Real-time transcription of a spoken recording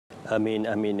Amin,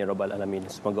 amin ya rabbal alamin.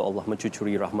 Semoga Allah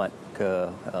mencucuri rahmat ke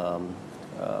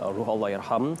Ruh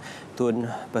Allahyarham Tun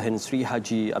Perhyn Sri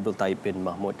Haji Abdul Taib bin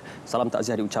Mahmud. Salam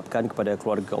takziah diucapkan kepada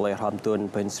keluarga Allahyarham Tun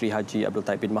Perhyn Sri Haji Abdul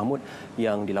Taib bin Mahmud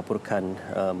yang dilaporkan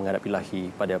menghadap ilahi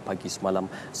pada pagi semalam.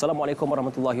 Assalamualaikum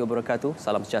warahmatullahi wabarakatuh.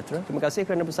 Salam sejahtera. Terima kasih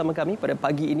kerana bersama kami pada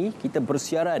pagi ini. Kita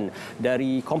bersiaran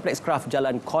dari Kompleks Kraft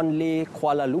Jalan Conlay,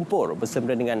 Kuala Lumpur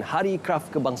bersama dengan Hari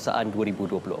Kraft Kebangsaan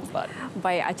 2024.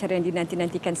 Baik, acara yang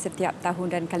dinanti-nantikan setiap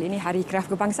tahun dan kali ini Hari Kraft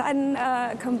Kebangsaan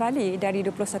kembali dari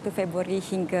 21 Februari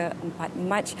hingga 4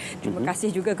 Mac. Terima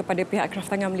kasih juga kepada pihak Kraft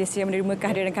Tangan Malaysia yang menerima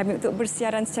kehadiran kami untuk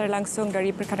bersiaran secara langsung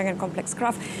dari perkarangan Kompleks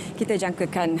Kraft. Kita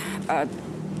jangkakan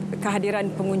kehadiran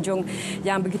pengunjung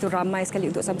yang begitu ramai sekali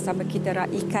untuk sama-sama kita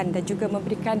raikan dan juga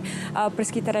memberikan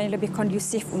persekitaran yang lebih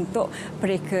kondusif untuk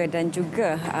mereka dan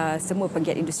juga semua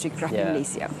penggiat industri kraft di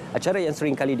Malaysia. Acara yang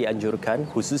sering kali dianjurkan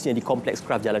khususnya di Kompleks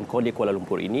Kraft Jalan Conlay, Kuala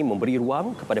Lumpur ini memberi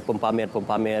ruang kepada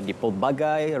pempamer-pempamer di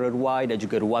pelbagai reruai dan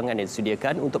juga ruangan yang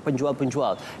disediakan untuk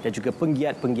penjual-penjual dan juga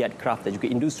penggiat-penggiat kraft dan juga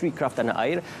industri kraft tanah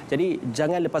air. Jadi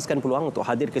jangan lepaskan peluang untuk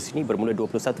hadir ke sini bermula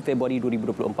 21 Februari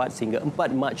 2024 sehingga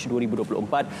 4 Mac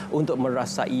 2024 untuk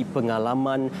merasai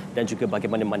pengalaman dan juga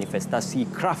bagaimana manifestasi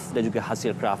kraft dan juga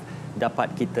hasil kraft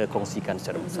dapat kita kongsikan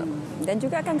secara bersama. Dan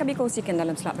juga akan kami kongsikan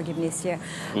dalam Slot Pagi Malaysia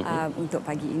untuk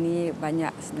pagi ini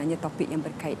banyak sebenarnya topik yang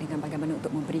berkait dengan bagaimana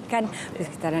untuk memberikan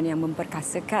persekitaran yang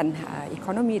memperkasakan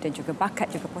ekonomi dan juga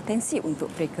bakat juga potensi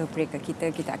untuk mereka-mereka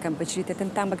kita. Kita akan bercerita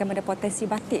tentang bagaimana potensi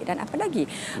batik dan apa lagi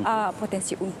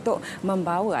potensi untuk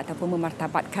membawa ataupun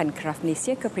memartabatkan kraft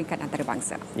Malaysia ke peringkat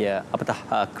antarabangsa. Ya,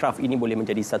 apatah kraft ini boleh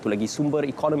menjadi satu lagi sumber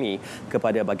ekonomi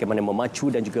kepada bagaimana memacu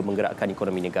dan juga menggerakkan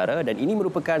ekonomi negara, dan ini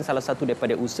merupakan salah satu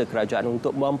daripada usaha kerajaan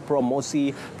untuk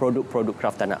mempromosi produk-produk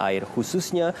kraft tanah air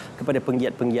khususnya kepada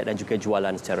penggiat-penggiat dan juga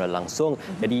jualan secara langsung.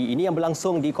 Jadi ini yang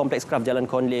berlangsung di Kompleks Kraft Jalan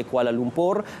Conlay, Kuala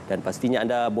Lumpur, dan pastinya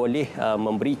anda boleh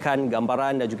memberikan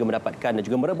gambaran dan juga mendapatkan dan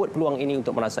juga merebut peluang ini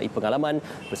untuk merasai pengalaman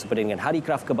bersama dengan Hari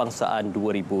Kraft Kebangsaan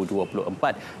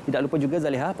 2024. Tidak lupa juga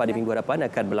Zaliha, pada minggu hadapan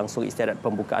akan berlangsung istiadat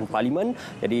pembukaan Parlimen.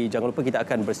 Jadi jangan lupa kita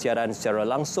akan bersiaran secara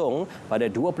langsung pada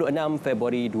 26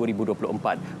 Februari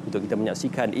 2024 untuk kita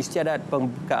menyaksikan istiadat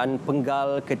pembukaan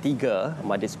penggal ketiga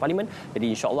Majlis Parlimen.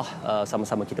 Jadi insya-Allah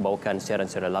sama-sama kita bawakan siaran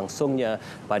secara langsungnya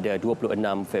pada 26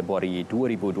 Februari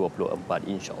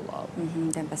 2024 insya-Allah.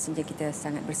 Dan pastinya kita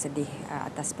sangat bersedih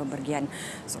atas pembergian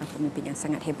seorang pemimpin yang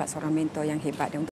sangat hebat, seorang mentor yang hebat. Dan